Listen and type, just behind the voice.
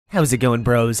How's it going,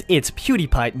 bros? It's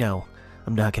PewDiePie. No,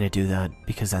 I'm not gonna do that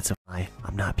because that's a lie.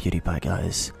 I'm not PewDiePie,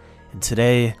 guys. And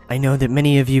today, I know that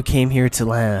many of you came here to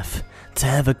laugh, to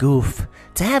have a goof,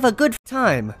 to have a good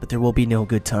time. But there will be no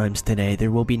good times today.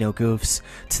 There will be no goofs.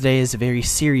 Today is a very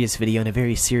serious video and a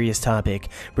very serious topic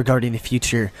regarding the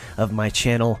future of my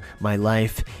channel, my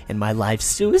life, and my life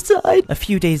suicide. A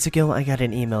few days ago, I got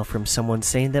an email from someone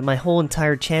saying that my whole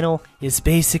entire channel is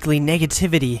basically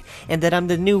negativity, and that I'm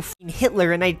the new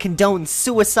Hitler and I condone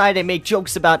suicide and make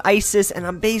jokes about ISIS, and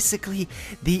I'm basically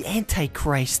the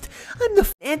Antichrist. I'm the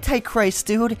Antichrist,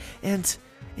 dude, and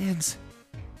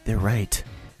they're right.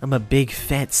 I'm a big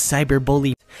fat cyber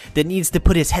bully that needs to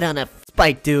put his head on a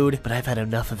spike, dude. But I've had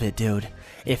enough of it, dude.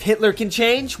 If Hitler can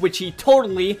change, which he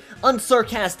totally,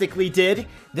 unsarcastically did,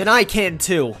 then I can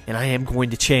too. And I am going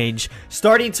to change.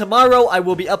 Starting tomorrow, I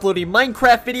will be uploading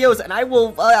Minecraft videos, and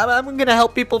I'm gonna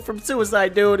help people from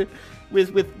suicide, dude.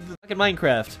 With fucking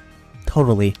Minecraft.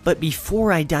 Totally. But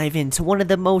before I dive into one of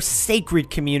the most sacred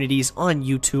communities on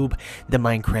YouTube, the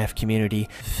Minecraft community,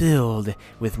 filled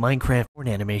with Minecraft porn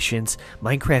animations,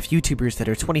 Minecraft YouTubers that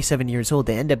are 27 years old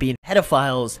that end up being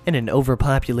pedophiles, and an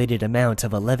overpopulated amount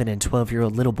of 11 and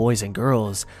 12-year-old little boys and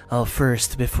girls, I'll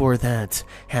first, before that,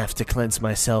 have to cleanse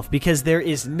myself, because there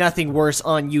is nothing worse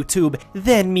on YouTube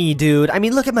than me, dude. I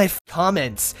mean, look at my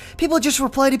comments. People just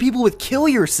reply to people with "kill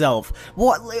yourself."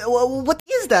 What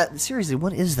is that? Seriously,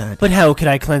 what is that? But how could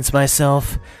I cleanse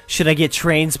myself? Should I get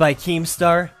trained by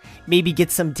Keemstar? Maybe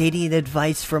get some dating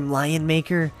advice from Lion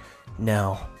Maker?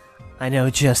 No. I know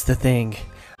just the thing.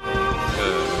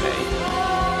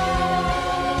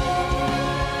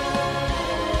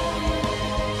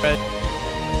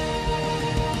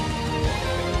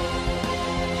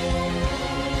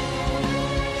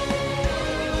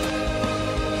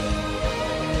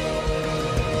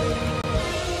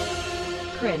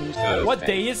 Cringe. What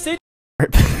day is it?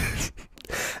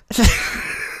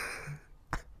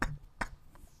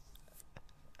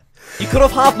 You could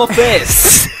have half my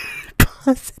face.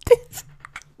 Positive.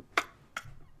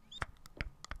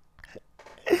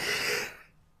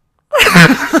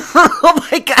 Oh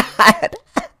my god.